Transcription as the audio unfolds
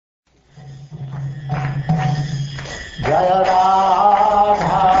Jaya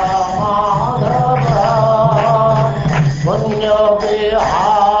Radha Madhava Punya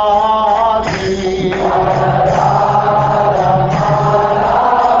Vihari.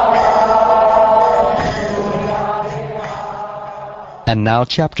 And now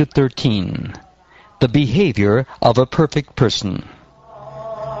chapter 13, the behavior of a perfect person.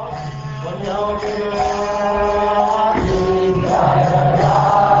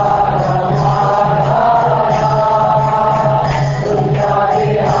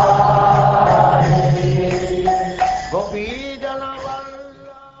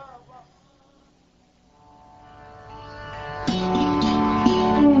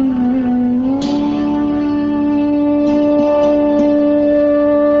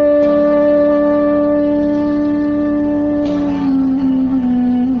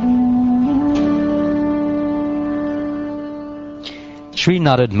 Sri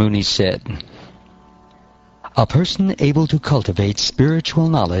Narad Muni said, "A person able to cultivate spiritual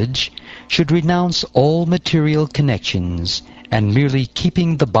knowledge should renounce all material connections, and merely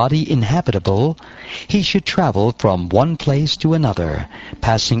keeping the body inhabitable, he should travel from one place to another,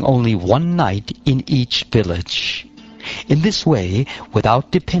 passing only one night in each village. In this way,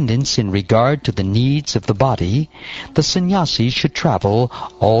 without dependence in regard to the needs of the body, the sannyasi should travel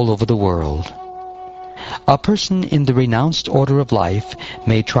all over the world. A person in the renounced order of life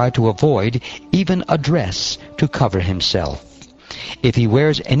may try to avoid even a dress to cover himself. If he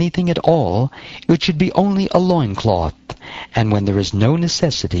wears anything at all, it should be only a loincloth, and when there is no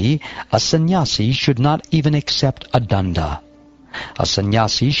necessity, a sannyasi should not even accept a danda. A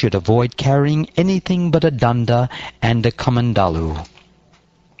sannyasi should avoid carrying anything but a danda and a kamandalu.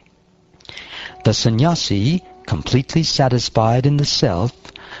 The sannyasi, completely satisfied in the self,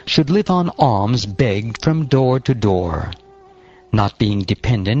 should live on alms begged from door to door. Not being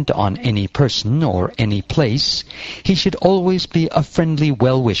dependent on any person or any place, he should always be a friendly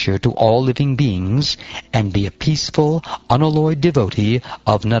well-wisher to all living beings and be a peaceful, unalloyed devotee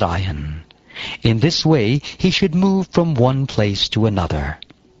of Narayan. In this way, he should move from one place to another.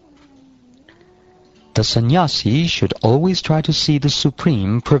 The sannyasi should always try to see the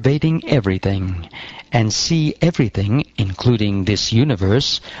Supreme pervading everything, and see everything, including this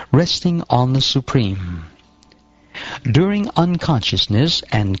universe, resting on the Supreme. During unconsciousness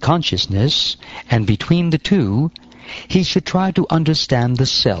and consciousness, and between the two, he should try to understand the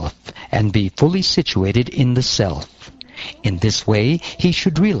self and be fully situated in the self. In this way, he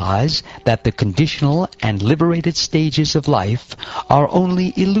should realize that the conditional and liberated stages of life are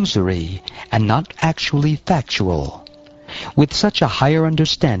only illusory and not actually factual. With such a higher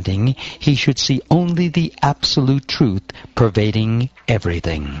understanding, he should see only the absolute truth pervading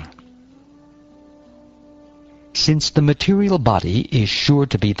everything. Since the material body is sure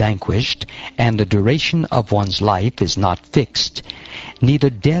to be vanquished, and the duration of one's life is not fixed, neither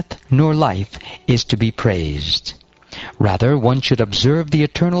death nor life is to be praised. Rather, one should observe the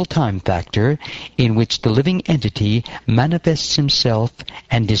eternal time factor in which the living entity manifests himself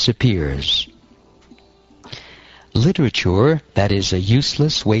and disappears. Literature that is a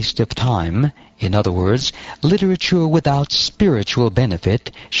useless waste of time, in other words, literature without spiritual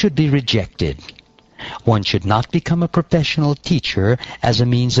benefit, should be rejected. One should not become a professional teacher as a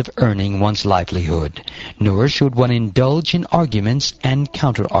means of earning one's livelihood, nor should one indulge in arguments and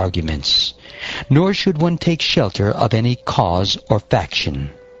counter-arguments, nor should one take shelter of any cause or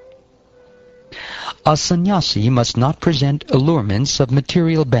faction. A sannyasi must not present allurements of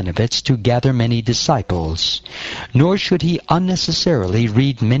material benefits to gather many disciples, nor should he unnecessarily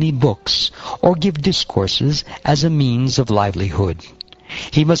read many books or give discourses as a means of livelihood.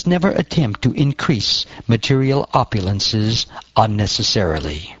 He must never attempt to increase material opulences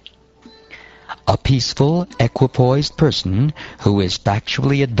unnecessarily. A peaceful, equipoised person who is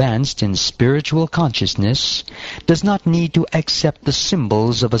factually advanced in spiritual consciousness does not need to accept the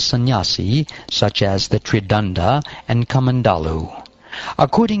symbols of a sannyasi, such as the tridanda and kamandalu.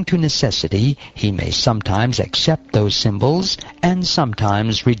 According to necessity, he may sometimes accept those symbols and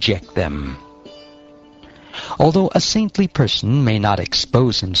sometimes reject them. Although a saintly person may not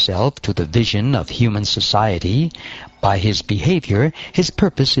expose himself to the vision of human society, by his behavior his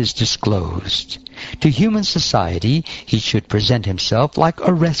purpose is disclosed. To human society he should present himself like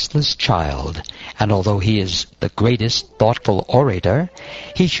a restless child, and although he is the greatest thoughtful orator,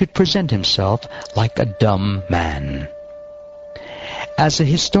 he should present himself like a dumb man. As a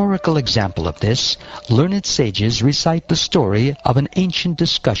historical example of this, learned sages recite the story of an ancient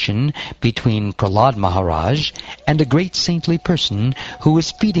discussion between Prahlad Maharaj and a great saintly person who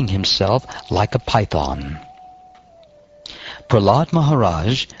was feeding himself like a python. Prahlad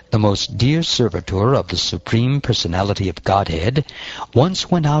Maharaj, the most dear servitor of the Supreme Personality of Godhead,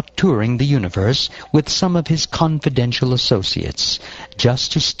 once went out touring the universe with some of his confidential associates,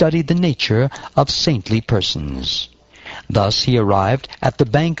 just to study the nature of saintly persons. Thus he arrived at the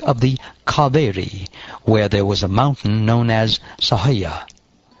bank of the Kaveri, where there was a mountain known as Sahaya.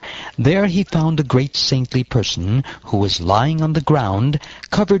 There he found a great saintly person who was lying on the ground,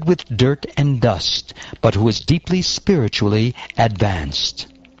 covered with dirt and dust, but who was deeply spiritually advanced.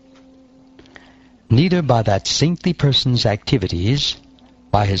 Neither by that saintly person's activities,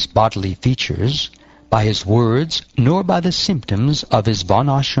 by his bodily features, by his words, nor by the symptoms of his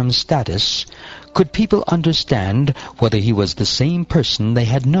varnashram status, could people understand whether he was the same person they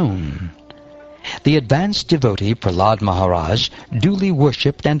had known. The advanced devotee Prahlad Maharaj duly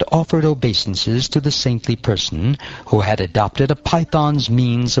worshipped and offered obeisances to the saintly person who had adopted a python's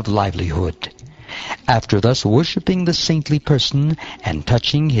means of livelihood. After thus worshipping the saintly person and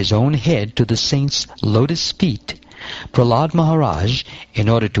touching his own head to the saint's lotus feet, Prahlad Maharaj, in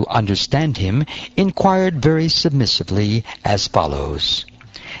order to understand him, inquired very submissively as follows.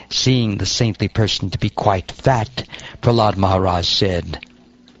 Seeing the saintly person to be quite fat, Prahlad Maharaj said,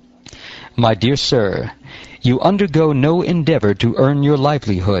 "My dear sir, you undergo no endeavor to earn your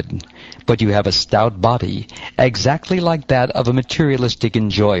livelihood, but you have a stout body, exactly like that of a materialistic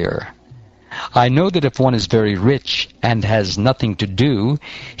enjoyer. I know that if one is very rich and has nothing to do,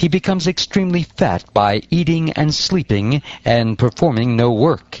 he becomes extremely fat by eating and sleeping and performing no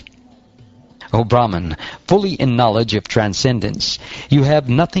work. O Brahman, fully in knowledge of transcendence, you have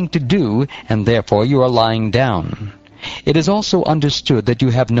nothing to do, and therefore you are lying down. It is also understood that you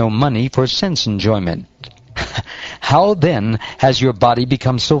have no money for sense enjoyment. How then has your body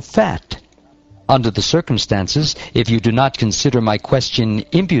become so fat? Under the circumstances, if you do not consider my question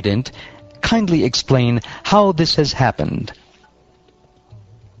impudent, kindly explain how this has happened.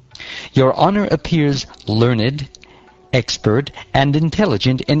 Your honor appears learned, expert, and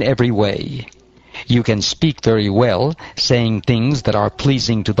intelligent in every way. You can speak very well, saying things that are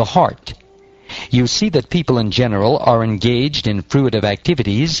pleasing to the heart. You see that people in general are engaged in fruitive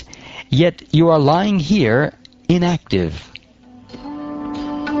activities, yet you are lying here inactive.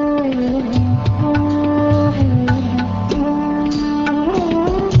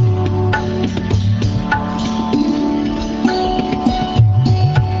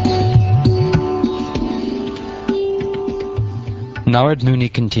 Narad Muni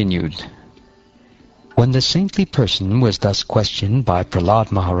continued, When the saintly person was thus questioned by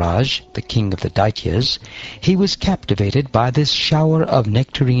Prahlad Maharaj, the king of the Daityas, he was captivated by this shower of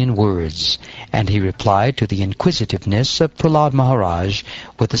nectarine words, and he replied to the inquisitiveness of Prahlad Maharaj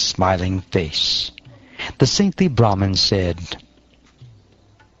with a smiling face. The saintly Brahmin said,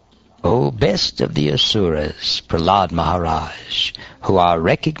 O best of the Asuras, Prahlad Maharaj, who are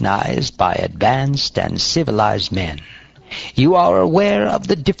recognized by advanced and civilized men, you are aware of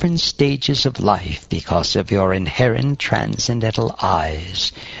the different stages of life because of your inherent transcendental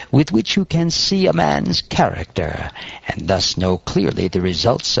eyes, with which you can see a man's character, and thus know clearly the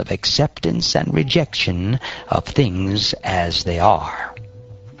results of acceptance and rejection of things as they are.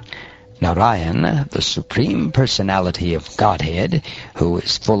 Narayan, the Supreme Personality of Godhead, who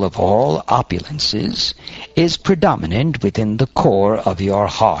is full of all opulences, is predominant within the core of your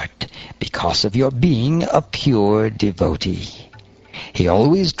heart because of your being a pure devotee. He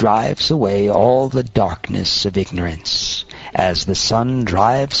always drives away all the darkness of ignorance, as the sun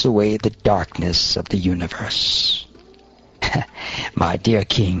drives away the darkness of the universe. My dear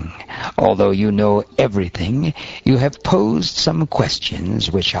king, although you know everything, you have posed some questions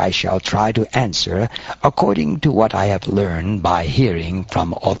which I shall try to answer according to what I have learned by hearing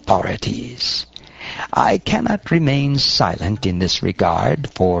from authorities. I cannot remain silent in this regard,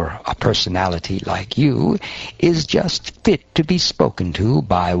 for a personality like you is just fit to be spoken to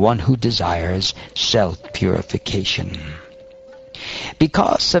by one who desires self-purification.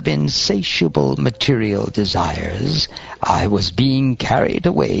 Because of insatiable material desires, I was being carried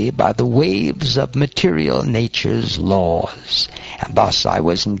away by the waves of material nature's laws, and thus I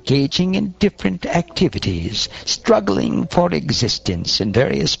was engaging in different activities, struggling for existence in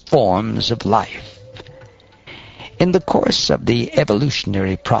various forms of life. In the course of the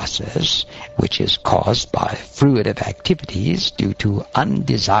evolutionary process, which is caused by fruitive activities due to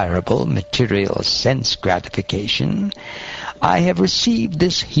undesirable material sense gratification, I have received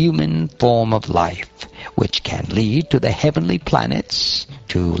this human form of life, which can lead to the heavenly planets,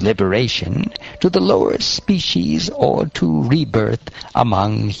 to liberation, to the lower species, or to rebirth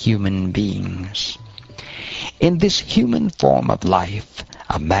among human beings. In this human form of life,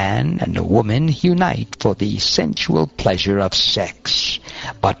 A man and a woman unite for the sensual pleasure of sex,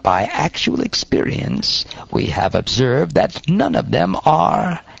 but by actual experience we have observed that none of them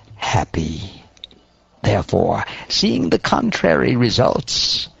are happy. Therefore, seeing the contrary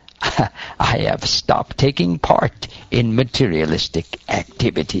results, I have stopped taking part in materialistic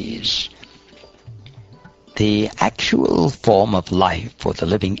activities. The actual form of life for the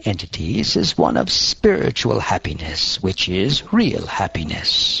living entities is one of spiritual happiness, which is real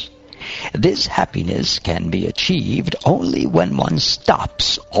happiness. This happiness can be achieved only when one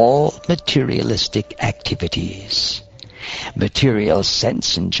stops all materialistic activities. Material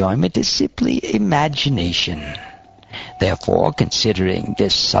sense enjoyment is simply imagination. Therefore, considering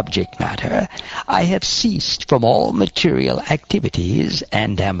this subject matter, I have ceased from all material activities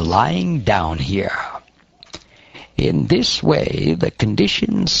and am lying down here. In this way, the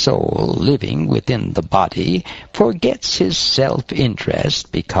conditioned soul living within the body forgets his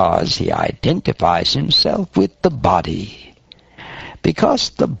self-interest because he identifies himself with the body.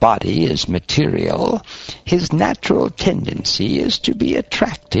 Because the body is material, his natural tendency is to be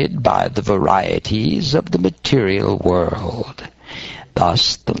attracted by the varieties of the material world.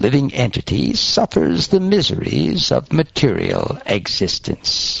 Thus, the living entity suffers the miseries of material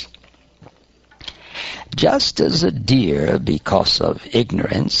existence. Just as a deer, because of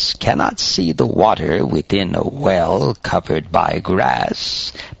ignorance, cannot see the water within a well covered by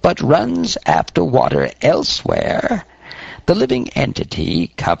grass, but runs after water elsewhere, the living entity,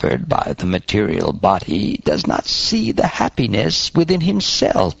 covered by the material body, does not see the happiness within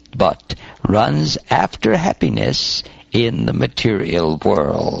himself, but runs after happiness in the material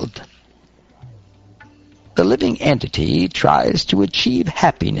world. The living entity tries to achieve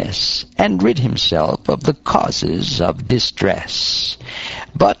happiness and rid himself of the causes of distress.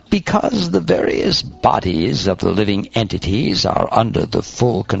 But because the various bodies of the living entities are under the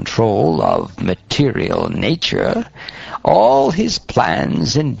full control of material nature, all his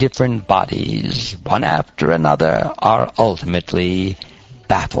plans in different bodies, one after another, are ultimately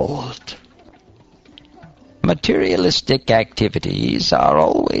baffled. Materialistic activities are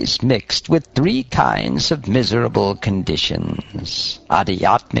always mixed with three kinds of miserable conditions: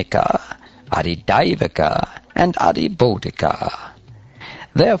 adhyatmika, adidaivika, and adibodhika.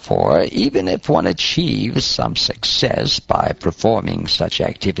 Therefore, even if one achieves some success by performing such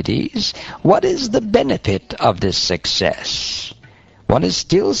activities, what is the benefit of this success? One is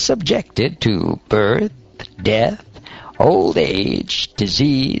still subjected to birth, death, old age,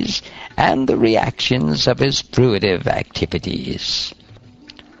 disease, and the reactions of his fruitive activities.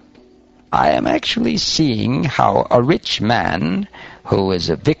 I am actually seeing how a rich man, who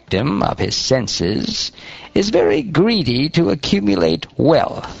is a victim of his senses, is very greedy to accumulate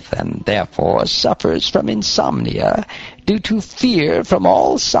wealth, and therefore suffers from insomnia due to fear from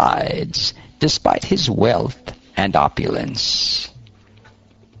all sides, despite his wealth and opulence.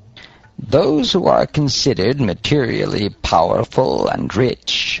 Those who are considered materially powerful and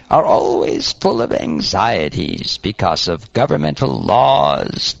rich are always full of anxieties because of governmental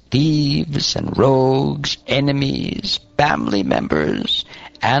laws, thieves and rogues, enemies, family members,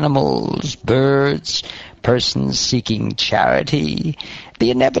 animals, birds, persons seeking charity,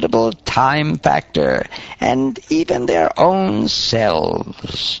 the inevitable time factor, and even their own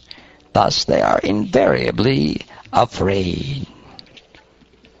selves. Thus they are invariably afraid.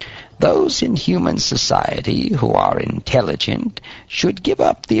 Those in human society who are intelligent should give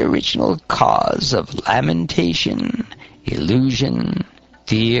up the original cause of lamentation, illusion,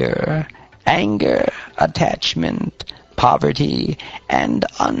 fear, anger, attachment, poverty, and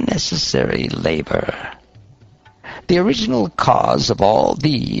unnecessary labor. The original cause of all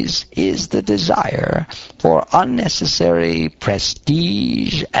these is the desire for unnecessary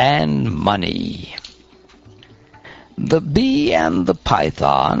prestige and money. The bee and the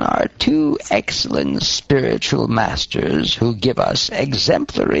python are two excellent spiritual masters who give us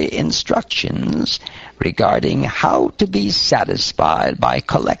exemplary instructions regarding how to be satisfied by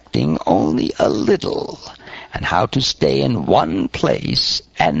collecting only a little, and how to stay in one place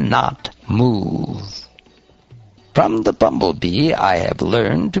and not move. From the bumblebee I have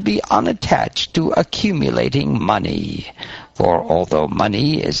learned to be unattached to accumulating money, for although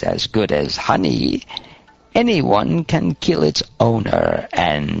money is as good as honey, anyone can kill its owner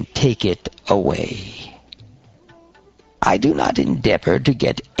and take it away. I do not endeavor to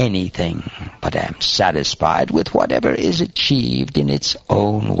get anything, but am satisfied with whatever is achieved in its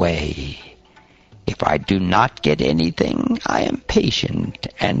own way. If I do not get anything, I am patient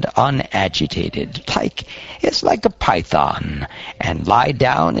and unagitated, like a python, and lie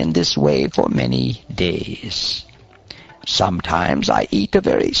down in this way for many days. Sometimes I eat a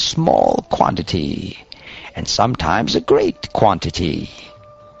very small quantity, and sometimes a great quantity.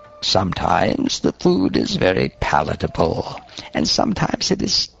 Sometimes the food is very palatable, and sometimes it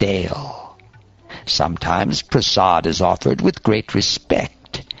is stale. Sometimes prasad is offered with great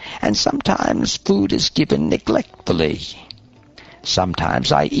respect, and sometimes food is given neglectfully.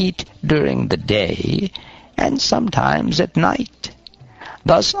 Sometimes I eat during the day, and sometimes at night.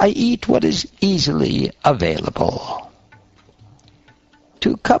 Thus I eat what is easily available.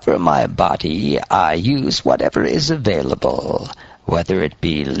 To cover my body, I use whatever is available, whether it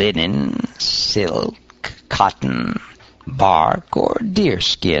be linen, silk, cotton, bark, or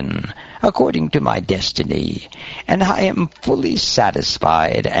deerskin, according to my destiny, and I am fully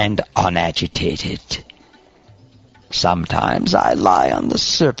satisfied and unagitated. Sometimes I lie on the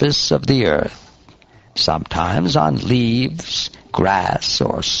surface of the earth, sometimes on leaves, grass,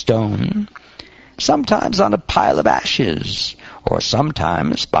 or stone, sometimes on a pile of ashes, or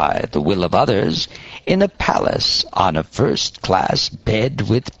sometimes, by the will of others, in a palace on a first-class bed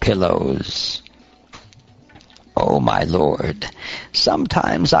with pillows. O my Lord,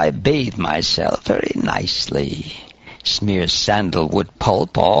 sometimes I bathe myself very nicely, smear sandalwood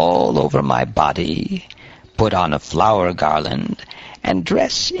pulp all over my body, put on a flower garland, and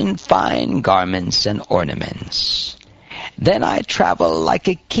dress in fine garments and ornaments. Then I travel like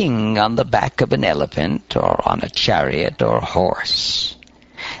a king on the back of an elephant, or on a chariot or horse.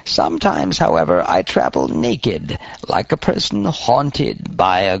 Sometimes, however, I travel naked, like a person haunted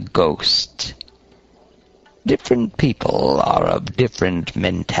by a ghost. Different people are of different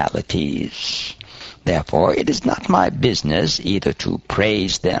mentalities. Therefore, it is not my business either to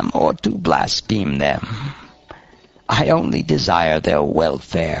praise them or to blaspheme them. I only desire their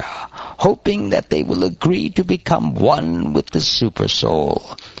welfare, hoping that they will agree to become one with the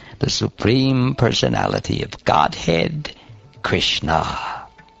Supersoul, the Supreme Personality of Godhead, Krishna.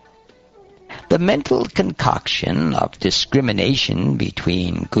 The mental concoction of discrimination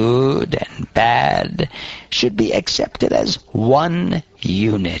between good and bad should be accepted as one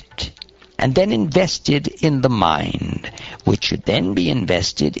unit, and then invested in the mind, which should then be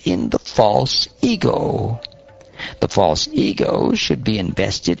invested in the false ego. The false ego should be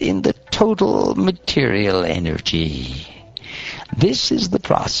invested in the total material energy. This is the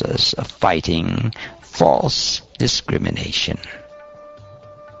process of fighting false discrimination.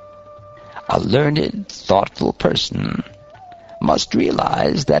 A learned, thoughtful person must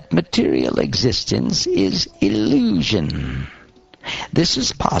realize that material existence is illusion. This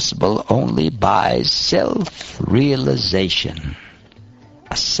is possible only by self-realization.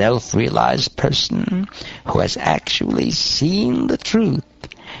 A self-realized person who has actually seen the truth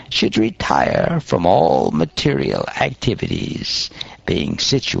should retire from all material activities, being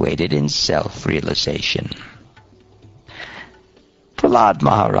situated in self-realization. Prahlad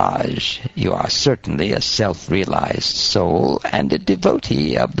Maharaj, you are certainly a self-realized soul and a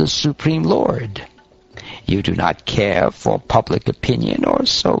devotee of the Supreme Lord. You do not care for public opinion or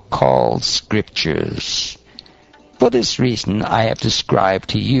so-called scriptures. For this reason, I have described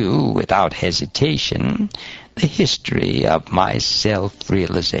to you, without hesitation, the history of my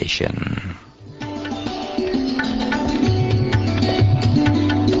self-realization.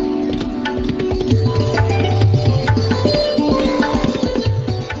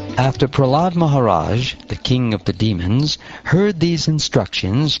 After Prahlad Maharaj, the king of the demons, heard these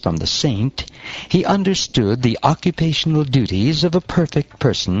instructions from the saint, he understood the occupational duties of a perfect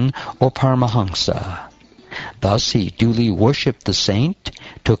person or Paramahamsa. Thus he duly worshipped the saint,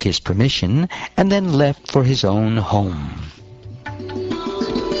 took his permission, and then left for his own home.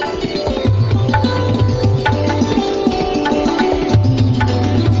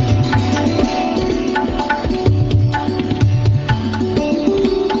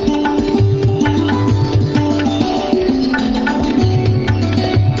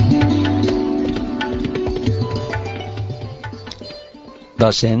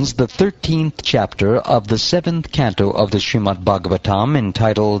 Thus ends the 13th chapter of the 7th canto of the Śrīmad-Bhāgavatam,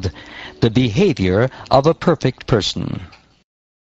 entitled The Behavior of a Perfect Person.